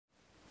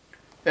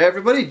Hey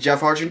everybody,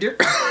 JaffaArchfiend here.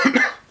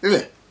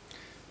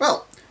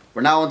 Well,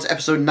 we're now on to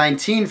episode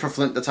 19 for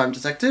Flint the Time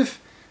Detective.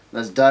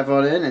 Let's dive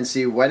on in and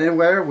see when and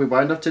where we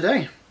wind up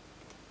today.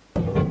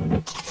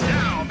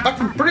 Back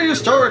from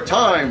prehistoric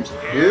times,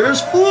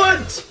 here's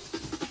Flint!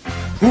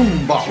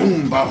 Hoomba,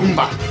 hoomba,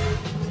 hoomba.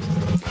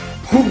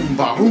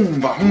 Hoomba,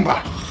 hoomba,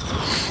 hoomba.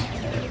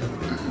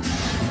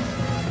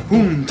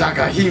 Hoom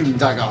daga, him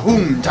daga,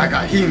 hoom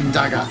daga, him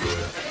daga.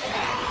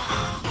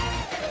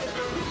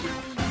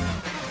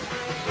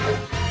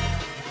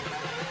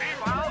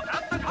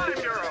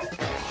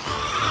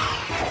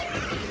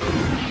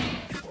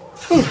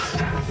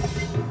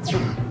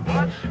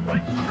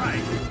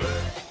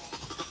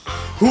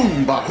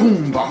 Hoomba,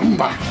 hoomba,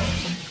 hoomba.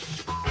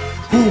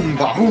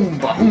 Hoomba,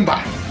 hoomba, hoomba.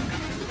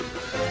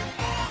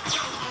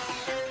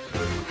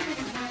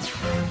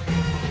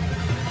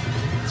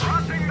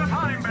 Crossing the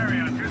time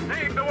barrier to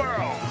save the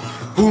world.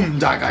 Hoom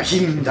daga,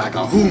 him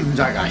daga, hoom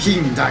daga,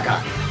 him daga.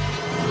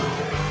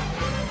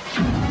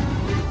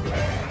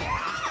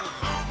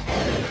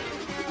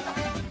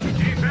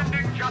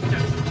 Defending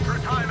justice for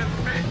time and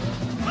space.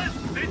 Flint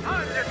the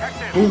Time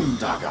Detective. Hoom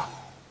daga.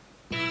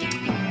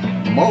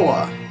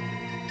 Moah.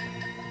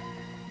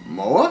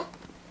 Moah?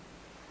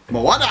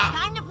 Moada!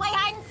 Time to play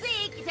hide and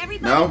seek. Is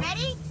everybody No.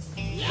 ready?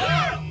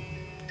 Yeah.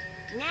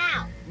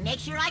 Now, make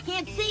sure I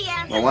can't see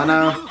ya.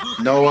 Moana,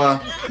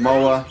 Noah,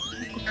 Moah.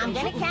 I'm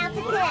gonna count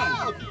to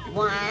 10.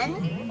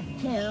 1,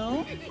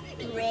 2,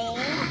 3,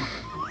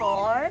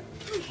 4,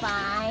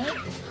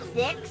 5,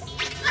 6,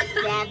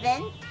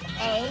 7,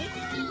 8,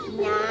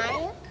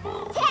 9,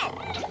 10.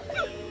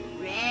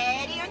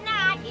 Ready or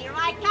not, here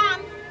I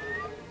come.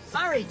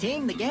 Sorry,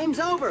 team, the game's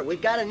over.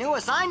 We've got a new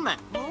assignment.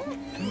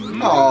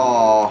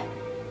 Aww.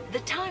 The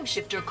time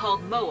shifter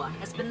called Moah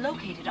has been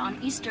located on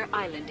Easter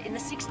Island in the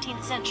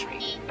 16th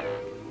century.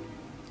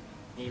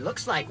 He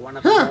looks like one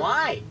of the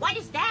Moai. What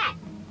is that?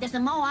 Does the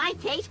Moai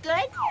taste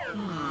good?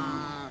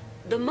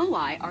 The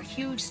Moai are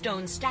huge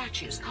stone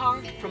statues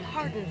carved from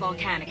hardened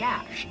volcanic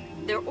ash.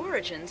 Their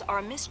origins are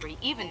a mystery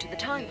even to the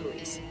time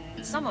police.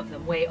 Some of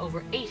them weigh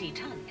over 80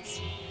 tons.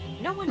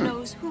 No one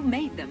knows who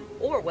made them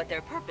or what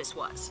their purpose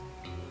was.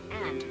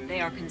 And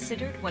they are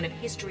considered one of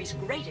history's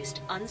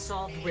greatest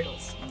unsolved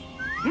riddles.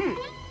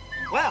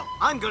 Well,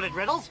 I'm good at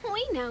riddles.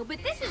 We know,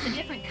 but this is a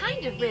different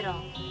kind of riddle.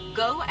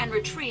 Go and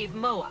retrieve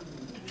Moah.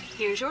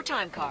 Here's your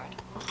time card.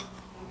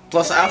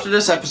 Plus, after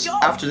this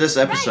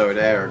episode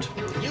aired,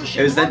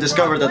 it was then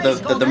discovered that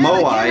the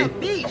Moai.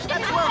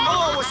 That's where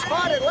Moah was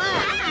spotted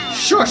last.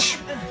 Shush!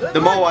 The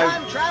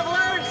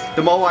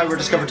Moai were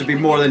discovered to be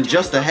more than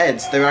just the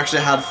heads. They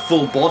actually had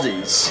full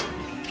bodies.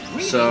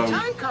 So.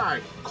 Time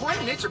card.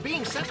 Coordinates are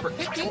being set for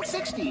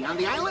 1560 on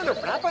the island of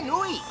Rapa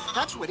Nui.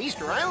 That's what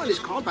Easter Island is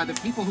called by the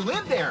people who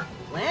live there.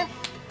 Flint,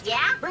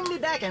 Yeah? bring me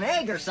back an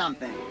egg or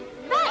something.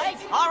 Right.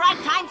 All right,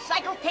 time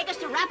cycle, take us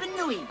to Rapa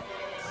Nui.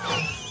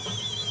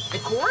 The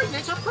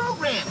coordinates are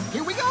programmed.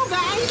 Here we go,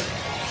 guys.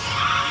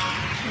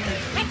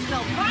 Let's go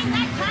find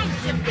that time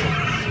shifter.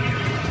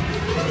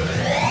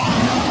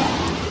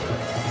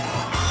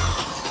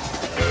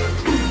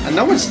 And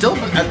no one's still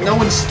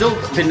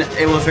been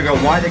able to figure out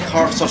why they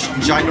carved such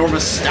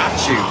ginormous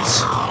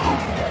statues.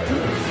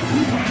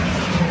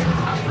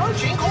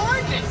 Approaching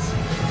coordinates.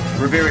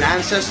 Revering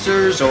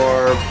ancestors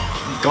or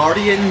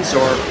guardians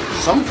or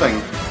something.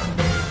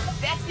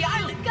 That's the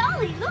island.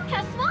 Golly, look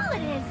how small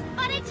it is.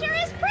 But it sure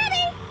is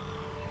pretty.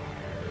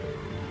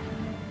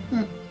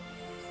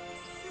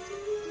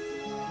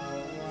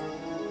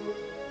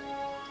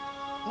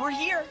 We're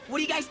here. What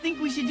do you guys think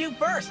we should do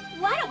first?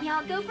 Why don't we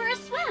all go for a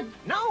swim?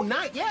 No,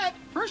 not yet.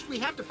 First, we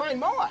have to find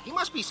Moah. He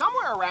must be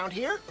somewhere around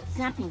here.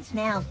 Something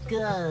smells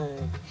good.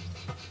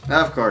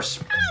 Of course.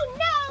 Oh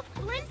no,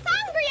 Flint's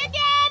hungry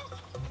again.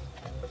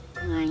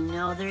 I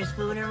know there's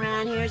food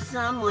around here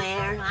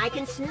somewhere. I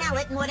can smell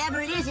it, and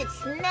whatever it is, it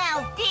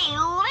smells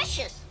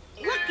delicious.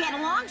 Look, get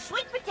along,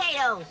 sweet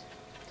potatoes.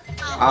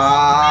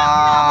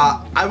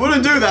 I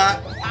wouldn't do that.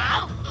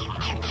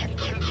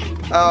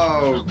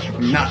 Oh,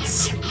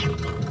 nuts.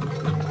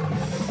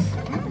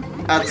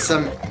 That's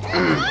some.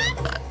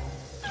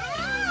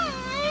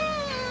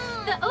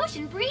 The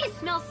ocean breeze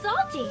smells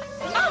salty.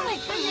 Oh my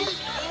goodness,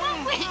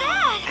 what was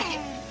that?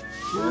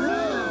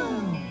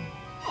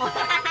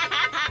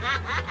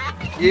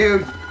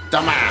 You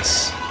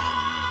dumbass.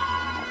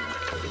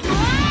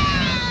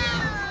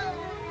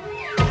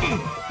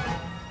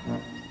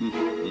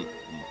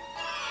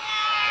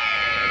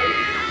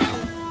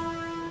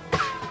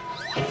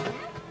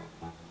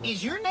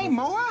 Is your name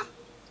Moah?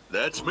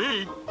 That's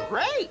me.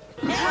 Great.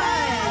 Those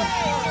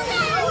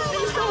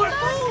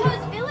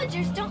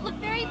villagers don't look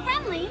very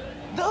friendly.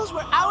 Those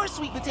were our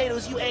sweet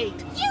potatoes you ate.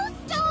 You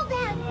stole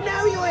them.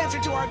 Now you answer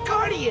to our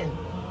guardian.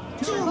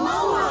 To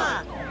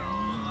Moah.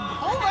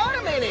 Hold on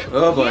a minute.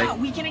 Oh boy. Yeah,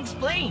 we can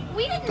explain.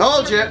 We didn't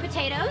Told steal ya. the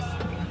potatoes.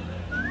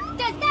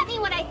 Does that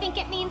mean what I think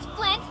it means,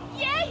 Flint?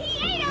 Yeah,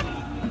 he ate them.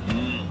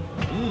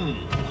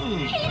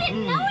 He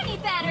didn't know any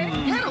better.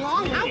 Get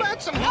along. How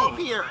about some help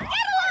here? Get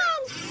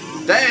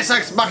along. Deus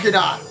Ex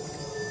Machina.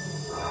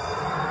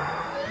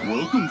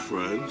 Welcome,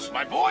 friends.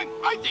 My boy,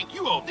 I think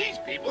you owe these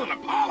people an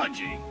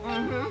apology.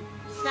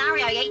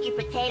 Sorry I ate your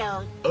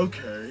potatoes.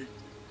 Okay.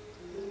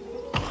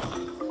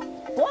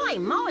 Boy,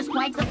 Moah's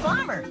quite the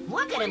farmer.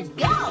 Look at him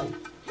go.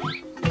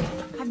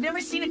 I've never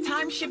seen a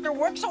time shifter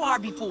work so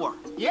hard before.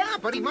 Yeah,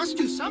 but he must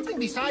do something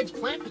besides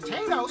plant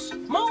potatoes.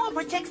 Moah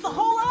protects the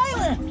whole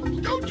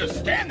island. Don't just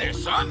stand there,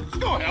 son.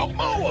 Go help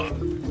Moah.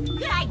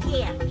 Good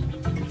idea.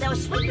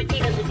 Those sweet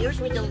potatoes of yours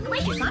were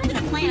delicious. I'm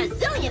gonna plant a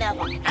zillion of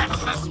them.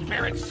 That's the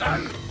spirit,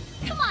 son.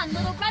 Come on,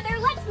 little brother,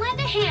 let's lend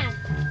a hand.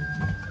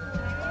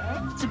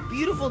 It's a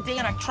beautiful day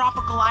on a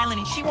tropical island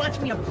and she wants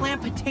me to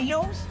plant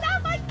potatoes?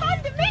 Sounds like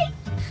fun to me.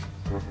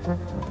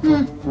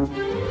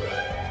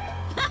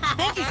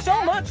 Thank you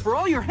so much for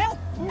all your help.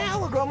 Now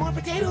we'll grow more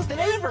potatoes than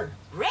ever.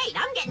 Great,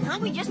 I'm getting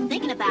hungry just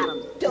thinking about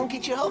them. Don't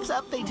get your hopes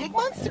up. They take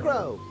months to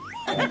grow.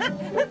 Hey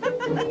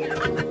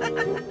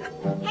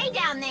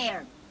down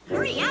there.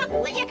 Hurry up,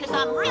 will you? Because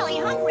I'm really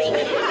hungry.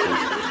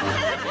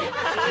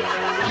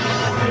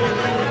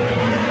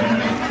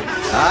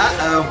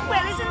 Uh-oh.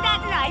 Well, isn't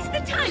that nice?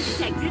 The time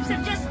detectives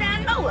have just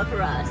found Moah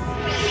for us.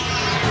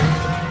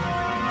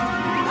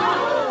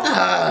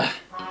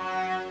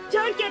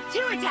 Don't get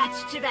too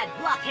attached to that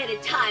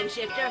block-headed time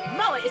shifter.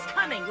 Moah is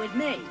coming with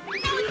me.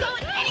 No one's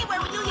going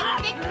anywhere with you, you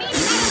big meat. I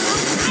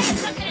have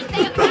something to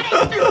say about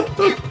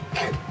it.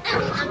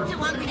 I'm too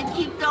hungry to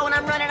keep going.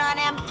 I'm running on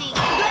empty.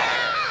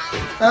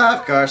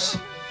 Of course.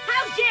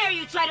 How dare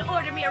you try to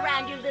order me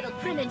around, you little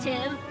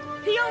primitive?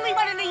 The only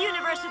one in the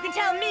universe who can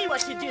tell me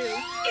what to do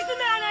is the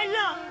man I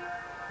love.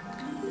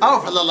 Oh,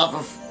 for the love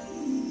of...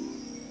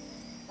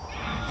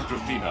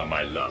 Petrofina,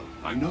 my love,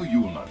 I know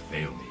you will not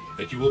fail me,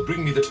 that you will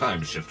bring me the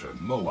time shifter,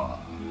 Moah.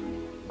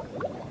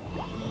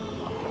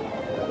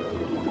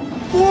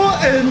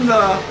 What in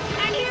the...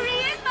 And here he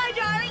is, my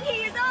darling.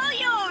 He is all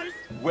yours.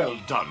 Well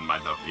done, my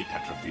lovely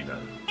Petrofina.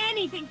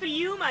 Anything for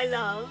you, my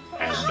love.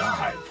 And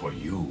I for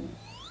you.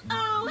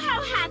 Oh,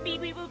 how happy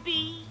we will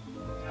be.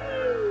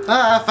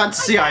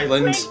 Fantasy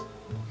Island.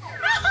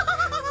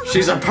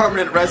 She's a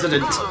permanent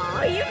resident. Oh,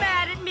 are you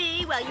mad at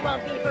me? Well, you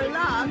won't be for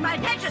long. My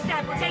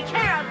Petrostat will take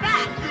care of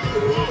that.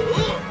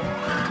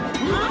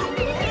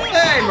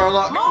 Hey,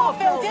 Murloc. Moah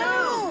fell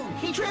down.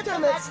 He tripped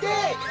on that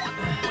stick.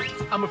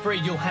 I'm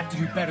afraid you'll have to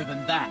do better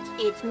than that.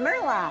 It's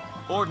Murloc.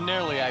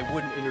 Ordinarily, I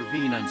wouldn't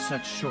intervene on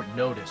such short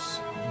notice.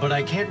 But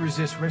I can't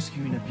resist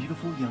rescuing a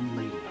beautiful young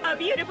lady. A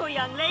beautiful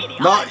young lady.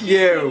 Not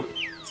you.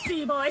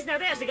 See, boys, now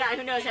there's a guy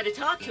who knows how to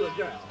talk to a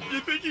girl.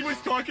 You think he was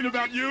talking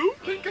about you?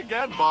 Think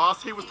again,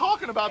 boss. He was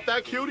talking about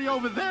that cutie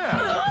over there.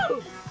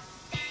 Oh!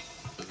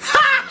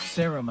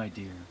 Sarah, my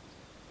dear,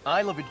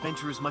 I love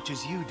adventure as much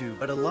as you do,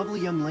 but a lovely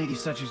young lady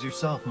such as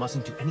yourself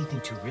mustn't do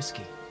anything too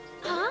risky.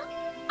 Huh?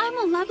 I'm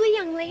a lovely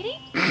young lady?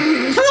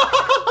 I'm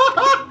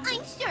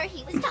sure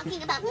he was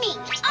talking about me.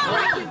 All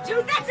right, you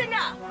two, that's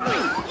enough.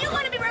 You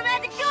want to be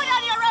romantic, do it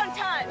on your own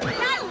time,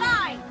 not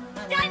mine.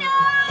 Dino!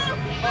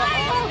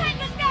 Fire the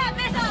Petrostat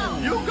missile!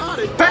 You got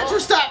it.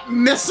 Petrostat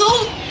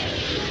missile?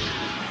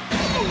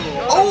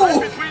 Right Oh!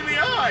 between the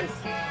eyes.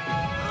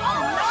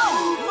 Oh, no!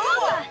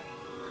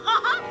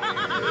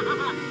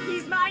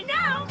 He's mine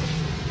now.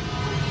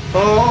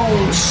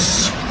 Oh,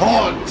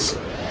 sod.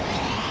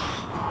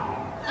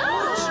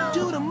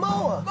 Do to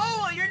Moah.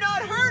 Moah, you're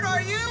not hurt,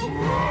 are you?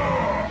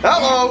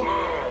 Hello.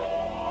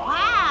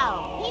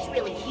 Wow, he's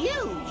really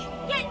huge.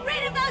 Get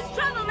rid of those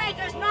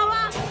troublemakers,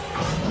 Moah!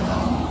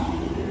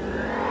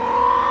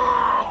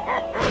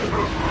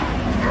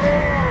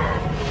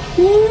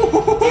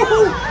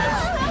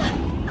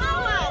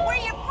 Moah, we're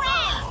your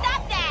friends.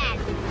 Stop that.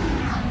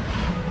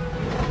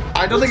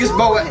 I don't think it's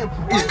Moah.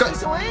 He's Why is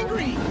he so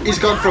angry? He's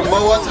gone from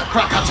Moah to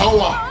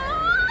Krakatoa.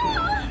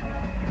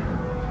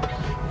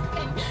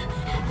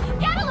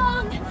 Get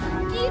along!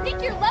 Do you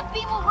think your left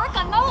beam will work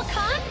on Moah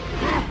Khan?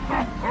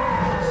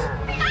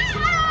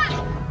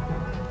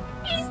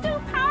 He's too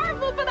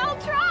powerful, but I'll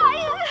try.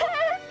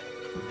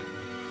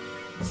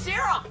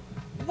 Sarah,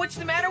 what's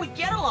the matter with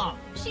Get Along?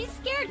 She's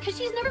scared because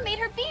she's never made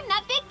her beam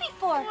that big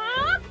before.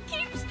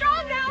 Keep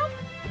strong now.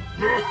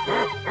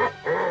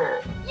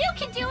 You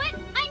can do it.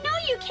 I know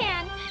you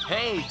can.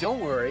 Hey, don't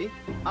worry.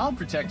 I'll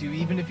protect you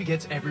even if he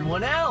gets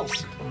everyone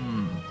else.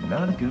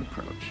 Not a good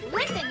approach.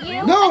 Listen,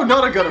 you. No,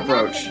 not a good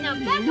approach. Now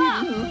back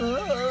off.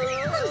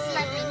 Who's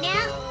lovely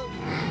now?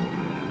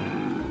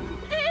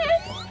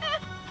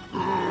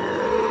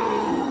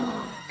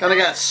 Gonna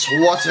get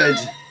swatted.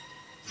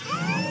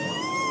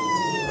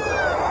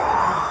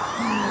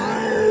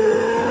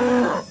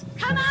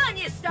 Come on,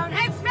 you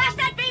stonehead. Smash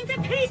that beam to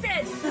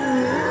pieces.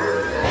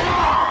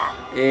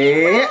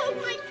 Eh? Oh,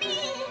 my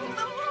beam.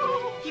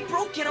 He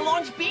broke Get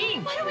Along's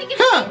beam. What are we gonna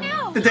Huh. do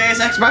now? The Deus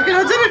Ex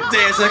Machina did it.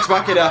 Deus Ex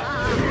Machina.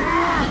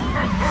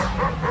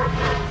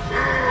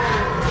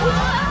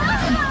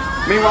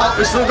 Meanwhile,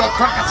 we still got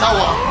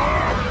Krakatoa.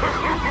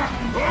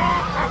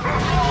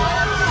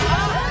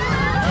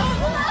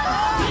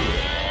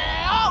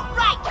 All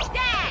right,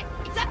 Dad.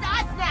 It's up to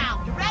us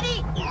now. You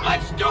ready?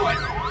 Let's do it.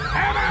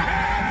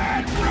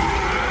 Hammerhead.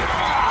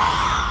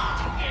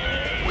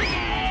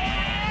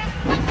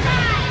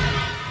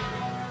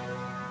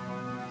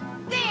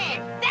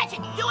 catch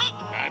it. Do it!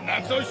 I'm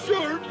not so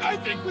sure. I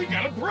think we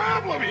got a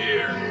problem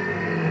here.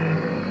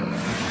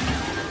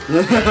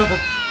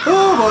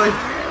 Oh boy.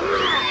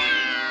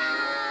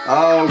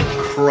 Oh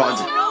crud.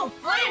 Oh,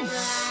 Flint!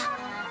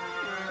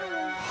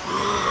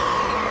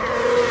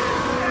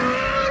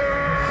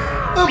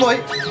 Oh boy.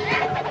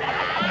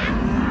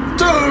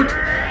 Dude.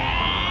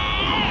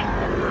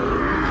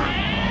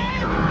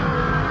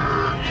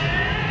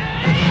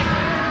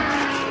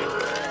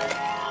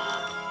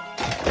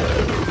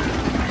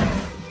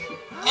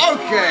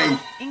 Okay.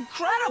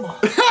 Incredible.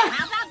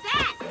 How about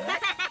that?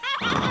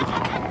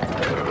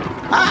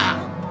 Ah.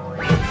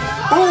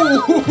 Oh.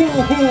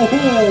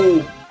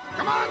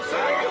 Come on,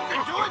 son. You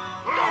can do it.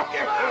 Don't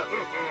give up.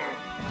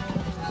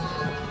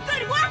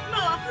 Good work,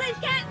 Moah. Flint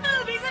can't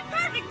move. He's a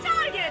perfect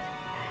target.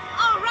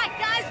 All right,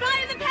 guys,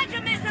 fire the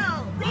Petra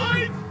missile.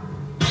 Right.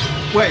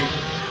 Wait.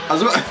 I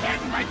was about...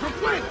 That's right for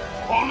Flint.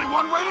 Only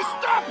one way to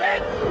stop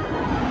it.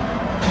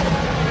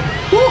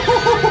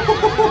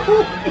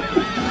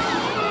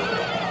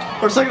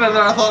 For a second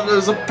there, I thought it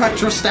was a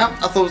Petra stamp.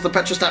 I thought it was the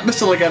Petra stamp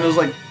missile again. I was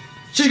like,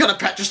 she's got a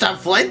Petra stamp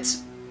Flint?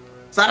 Is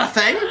that a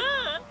thing?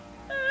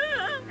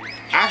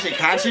 Actually,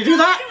 can she do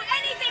that? Do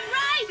anything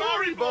right.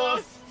 Sorry,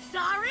 boss.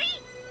 Sorry?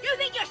 You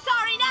think you're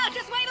sorry now?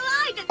 Just wait till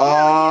I get The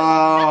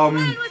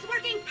plan was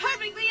working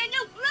perfectly and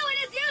you blew it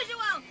as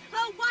usual.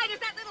 Oh, why does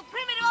that little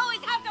primitive always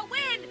have to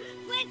win?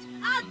 Flint,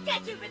 I'll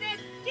get you for this.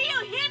 Do you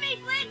hear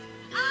me, Flint?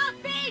 I'll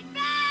be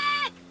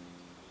back.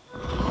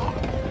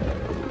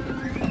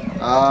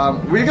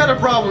 We got a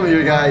problem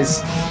here,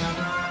 guys.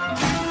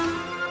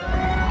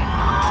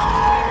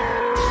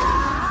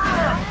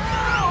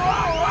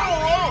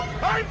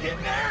 I'm getting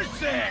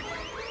airsick.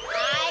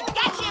 I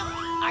got you.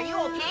 Are you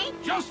okay?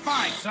 Just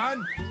fine,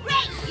 son.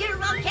 Great, you're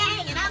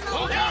okay, and I'm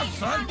Hold okay. on,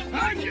 son.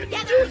 I'm getting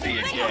Together, dizzy no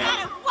again.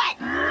 matter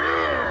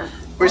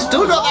what. We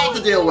still got that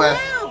to deal with.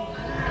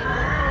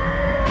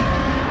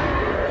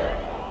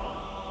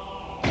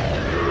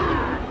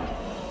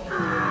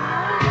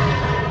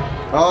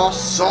 Oh,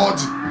 sod.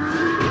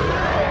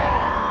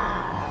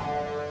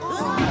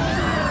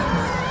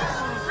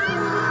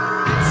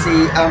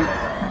 See,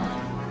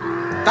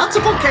 that's a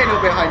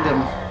volcano behind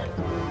him.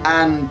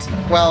 And,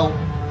 well,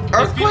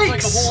 earthquakes It feels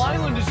like the whole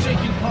island is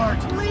shaking apart.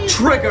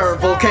 trigger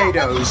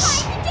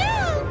volcanoes.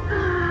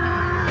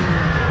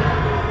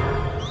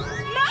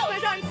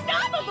 Moah's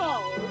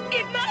unstoppable.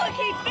 If Moah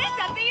keeps this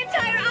up, the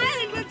entire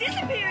island will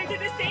disappear into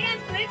the sea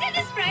and Flint and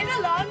his friends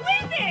along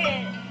with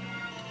it.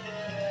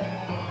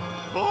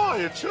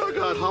 Boy, it sure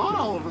got hot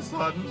all of a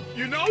sudden.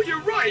 You know, you're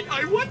right.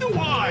 I wonder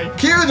why.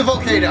 Cue the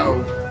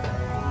volcano.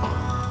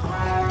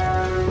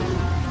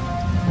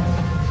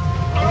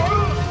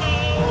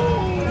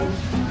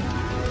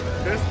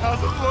 This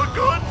doesn't look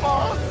good,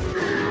 boss.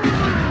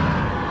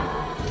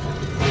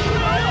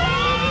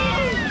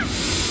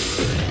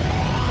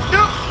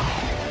 Yep.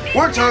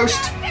 We're toast.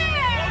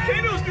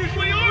 Volcanoes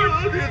usually are.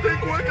 Do you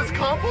think work is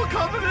comp will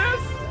cover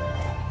this?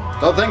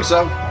 Don't think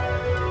so. The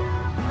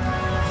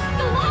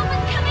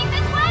lava's coming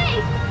this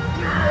way.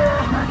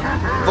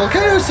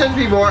 Volcanoes tend to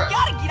be more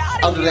Gotta get out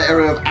of under the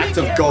area of act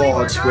of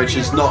God, which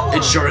is not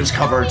insurance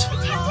covered.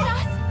 Protected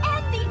us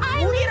and the We'll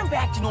island. get him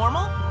back to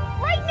normal.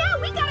 Right now,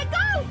 we gotta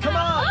go. Come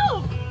on.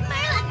 Oh,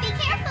 Marla, be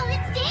careful.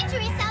 It's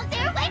dangerous out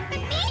there. Wait for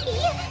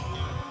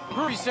me.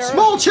 Hurry, Sarah.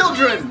 Small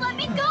children. let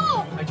me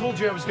go. I told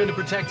you I was going to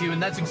protect you,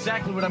 and that's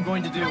exactly what I'm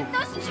going to do.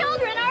 Those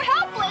children are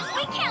helpless.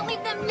 We can't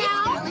leave them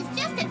now. This girl is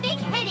just a big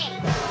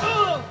headache.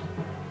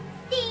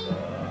 See?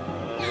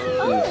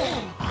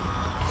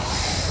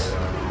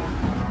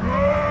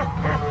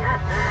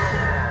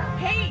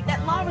 Hey,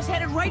 that lava's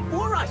headed right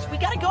for us. We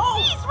gotta go.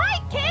 He's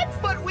right, kids.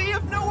 But we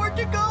have nowhere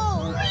to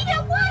go. We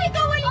don't want to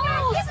go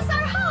anywhere. This is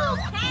our home.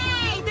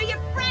 Hey, they're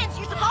your friends.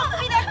 You're supposed to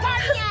be their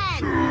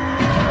guardian.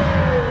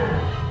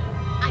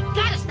 I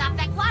gotta stop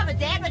that lava,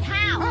 Dad, but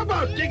how? How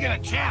about digging a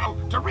channel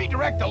to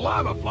redirect the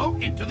lava flow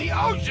into the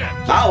ocean?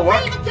 That'll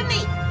work. Leave it to me.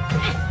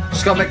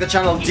 Just gotta make the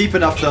channel deep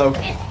enough, though.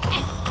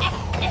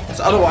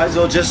 So otherwise,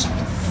 it'll just...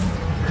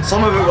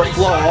 Some of it will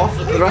flow off,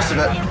 the rest of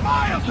it... Another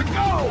mile to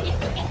go.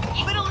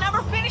 But he'll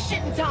never finish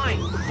it in time.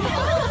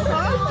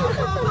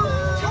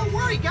 Don't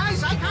worry,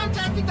 guys. I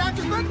contacted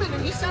Dr. Goodman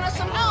and he sent us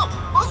some help.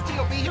 Mosby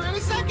will be here any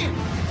second.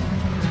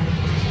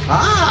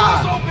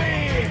 Ah! So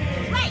big.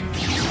 Right.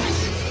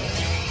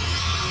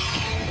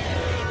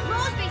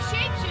 Mosby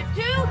shapeshift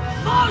too.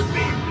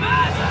 Mosby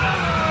master.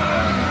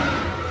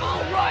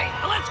 All right,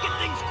 let's get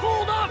things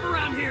cooled off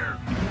around here.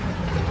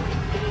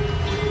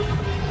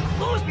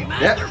 Mosby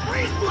master,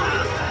 freeze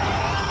blast.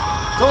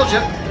 Told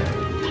you.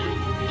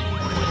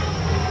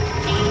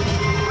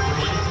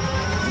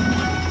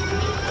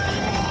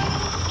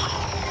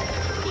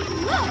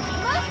 Look,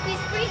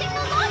 Mosby's freezing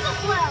the lava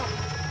flow.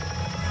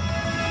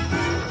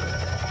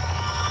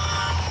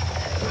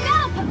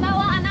 That'll put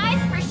Moah on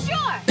ice for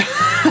sure.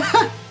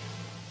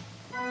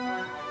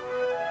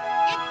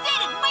 You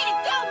did it. Way to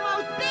go,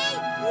 Mosby.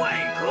 Way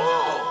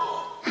cool.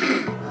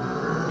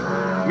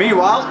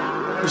 Meanwhile,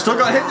 we still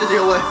got him to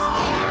deal with.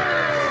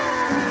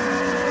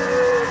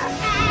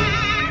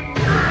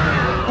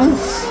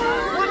 Oof.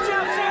 Watch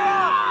out, Sarah.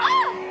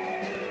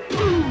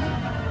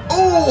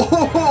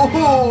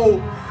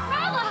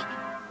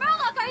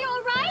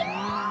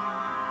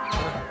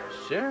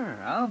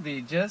 I'll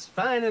be just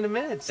fine in a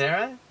minute,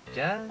 Sarah.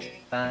 Just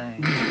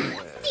fine.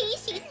 See,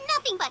 she's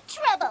nothing but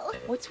trouble.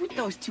 What's with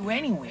those two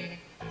anyway?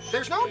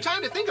 There's no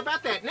time to think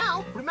about that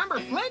now. Remember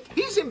Flint?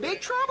 He's in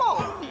big trouble.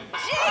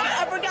 Gee,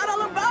 I forgot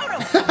all about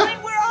him.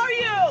 Flint, where are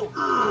you?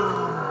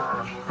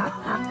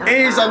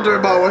 He's under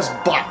Moah's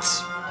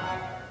butt.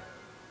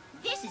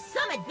 This is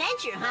some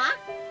adventure, huh?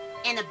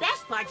 And the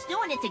best part's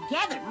doing it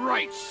together.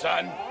 Right,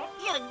 son.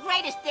 You're the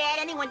greatest dad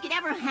anyone could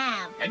ever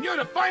have. And you're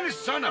the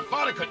finest son a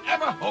father could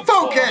ever hope for.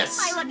 Focus!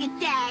 I look at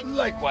Dad.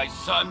 Likewise,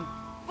 son.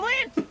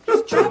 Flint,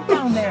 he's trapped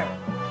down there.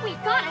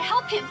 We've got to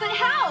help him, but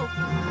how?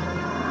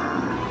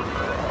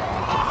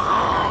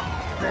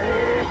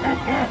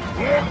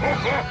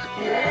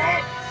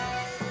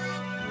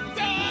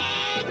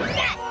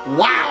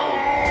 Wow!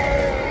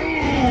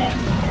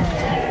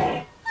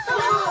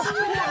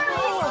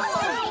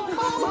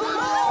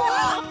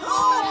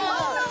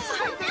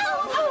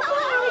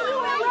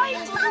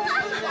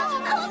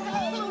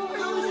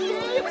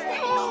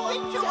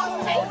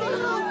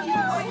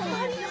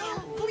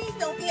 Please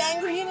don't be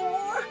angry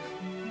anymore.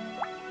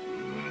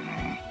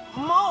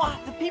 Moah,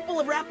 the people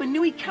of Rapa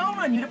Nui count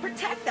on you to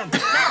protect them,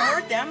 not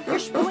hurt them. You're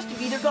supposed to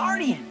be their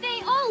guardian.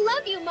 They all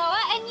love you,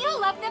 Moah, and you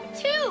love them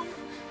too.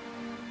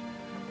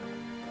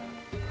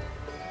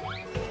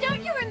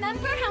 Don't you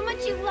remember how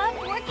much you loved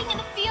working in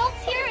the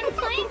fields here and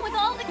playing with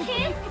all the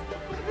kids?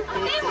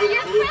 They were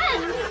your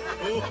friends.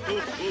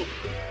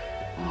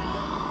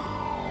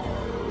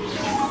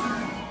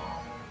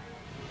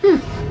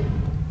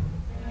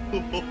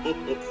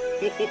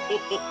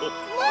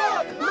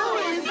 Look,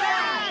 Moah is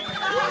back!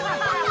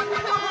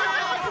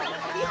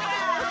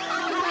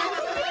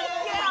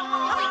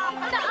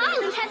 The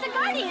island has a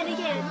guardian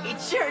again.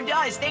 It sure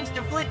does, thanks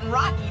to Flint and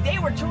Rocky. They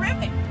were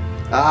terrific.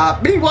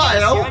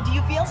 Meanwhile... Sarah, do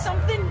you feel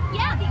something?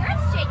 Yeah, the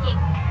earth's shaking.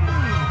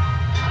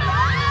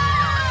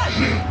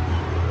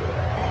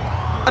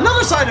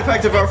 Another side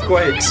effect of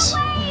earthquakes.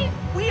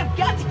 We have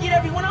got to get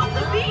everyone off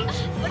the beach.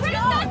 Let's Run go.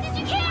 as fast as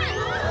you can.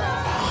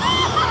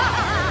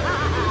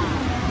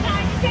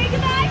 Time to say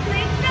goodbye,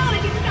 Flint. No one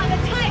can stop a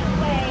tidal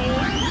wave.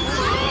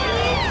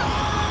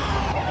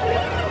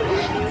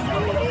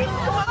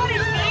 Come on,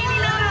 it's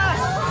gaining on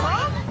us.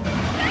 Huh?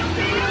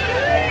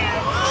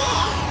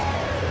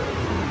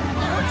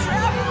 We're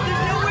trapped.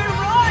 There's nowhere to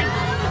run.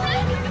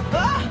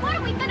 What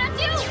are we gonna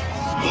do?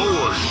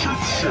 Moah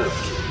should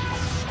shift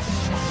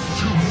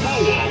to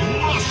Moah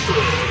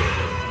Master.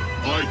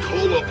 I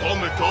call upon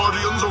the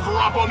guardians of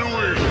Rapa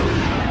Nui.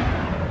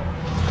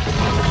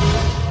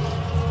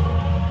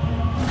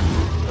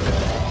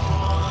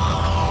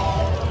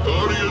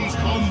 Guardians,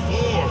 come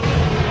forth.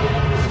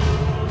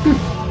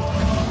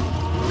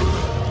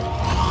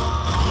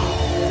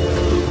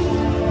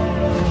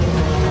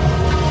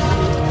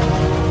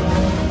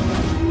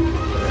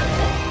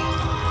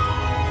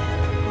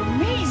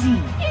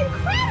 Amazing.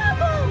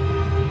 Incredible!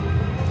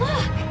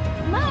 Look,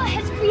 Moah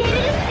has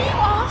created a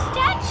seawall of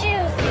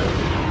statues.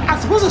 I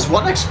suppose there's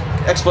one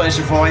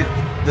explanation for why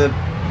the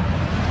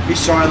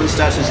Easter Island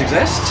statues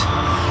exist.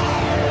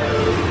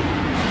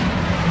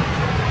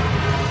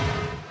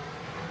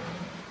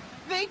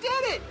 They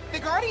did it! The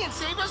Guardian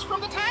saved us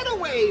from the tidal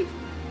wave.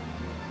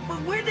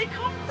 But where'd they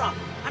come from?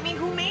 I mean,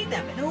 who made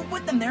them and who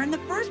put them there in the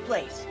first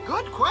place?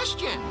 Good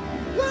question.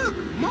 Look,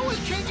 Moah's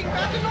changing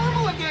back to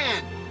normal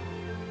again.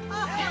 We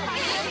can't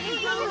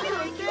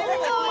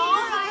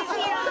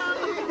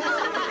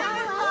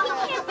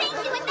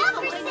thank you enough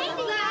for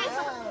saving us.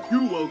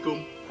 You're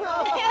welcome.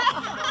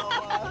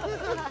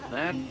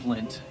 That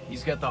Flint,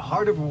 he's got the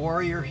heart of a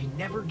warrior. He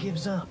never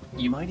gives up.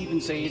 You might even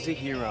say he's a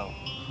hero.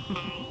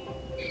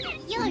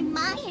 You're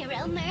my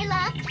hero,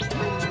 Murloc.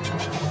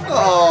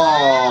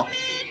 Oh.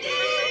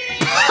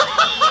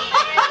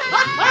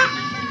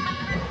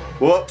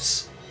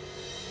 Whoops.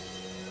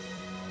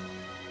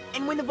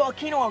 And when the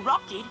volcano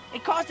erupted,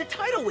 it caused a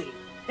tidal wave.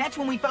 That's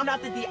when we found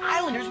out that the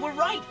islanders were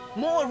right.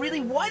 Moah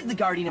really was the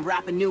guardian of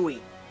Rapa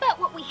Nui. But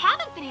what we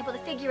haven't been able to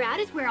figure out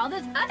is where all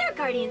those other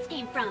guardians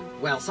came from.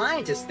 Well,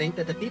 scientists think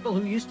that the people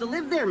who used to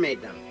live there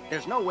made them.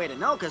 There's no way to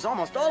know because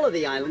almost all of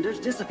the islanders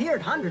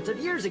disappeared hundreds of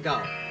years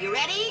ago. You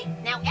ready?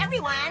 Now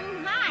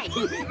everyone, hide.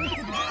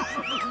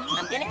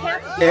 I'm gonna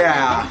count to 10.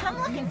 Yeah. I'm gonna come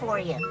looking for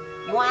you.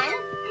 1,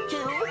 2,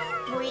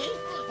 3,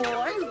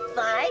 4,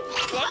 5,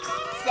 6,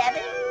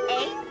 7,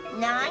 8,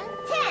 9,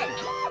 10.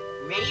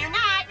 Ready or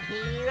not,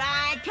 here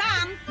I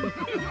come.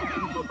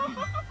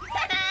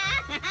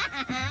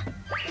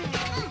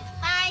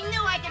 I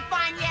knew I could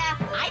find you.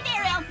 Hi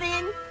there,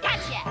 Elfin.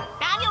 Gotcha.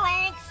 Found you,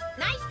 Lynx.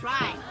 Nice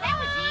try. That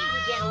was easy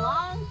to get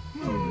along.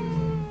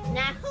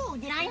 Now who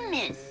did I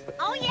miss?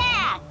 Oh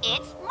yeah,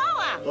 it's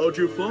Moah. How'd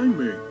you find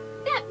me?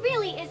 That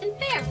really isn't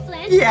fair,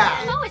 Flint.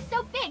 Yeah. Moah is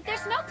so big,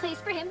 there's no place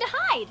for him to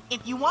hide.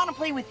 If you want to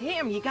play with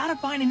him, you gotta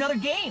find another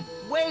game.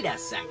 Wait a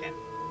second.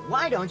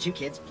 Why don't you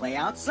kids play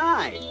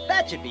outside?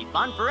 That should be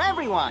fun for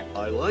everyone.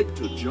 I like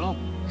to jump.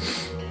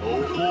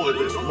 Oh boy,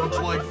 this looks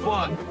like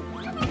fun.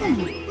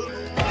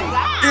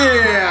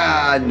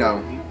 Yeah,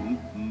 no.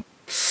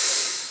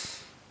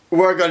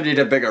 We're gonna need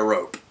a bigger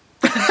rope.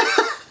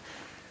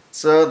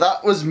 So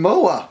that was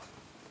Moah.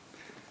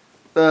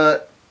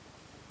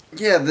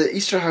 Yeah, the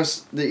Easter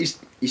house,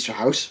 Easter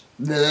house,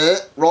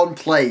 the wrong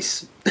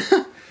place.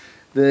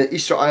 The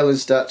Easter Island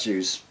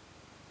statues.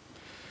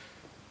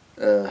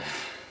 One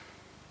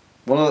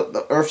of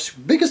the Earth's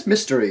biggest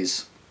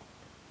mysteries.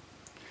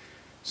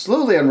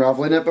 Slowly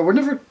unraveling it, but we're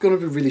never going to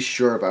be really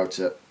sure about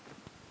it.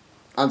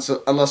 And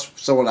so, unless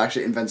someone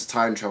actually invents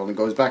time travel and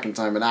goes back in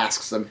time and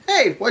asks them,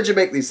 hey, why'd you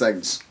make these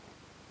things?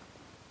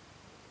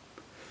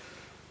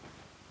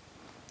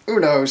 Who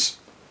knows?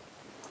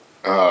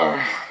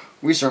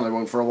 We certainly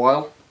won't for a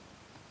while.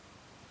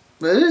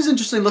 But it is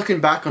interesting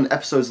looking back on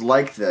episodes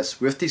like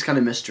this, with these kind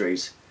of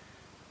mysteries,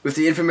 with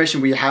the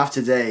information we have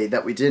today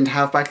that we didn't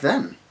have back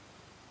then.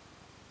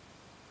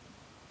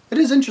 It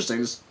is interesting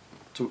just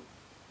to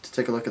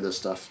take a look at this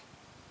stuff.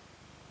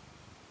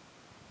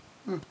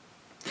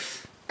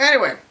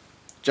 Anyway,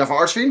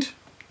 JaffaArchfiend,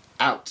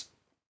 out.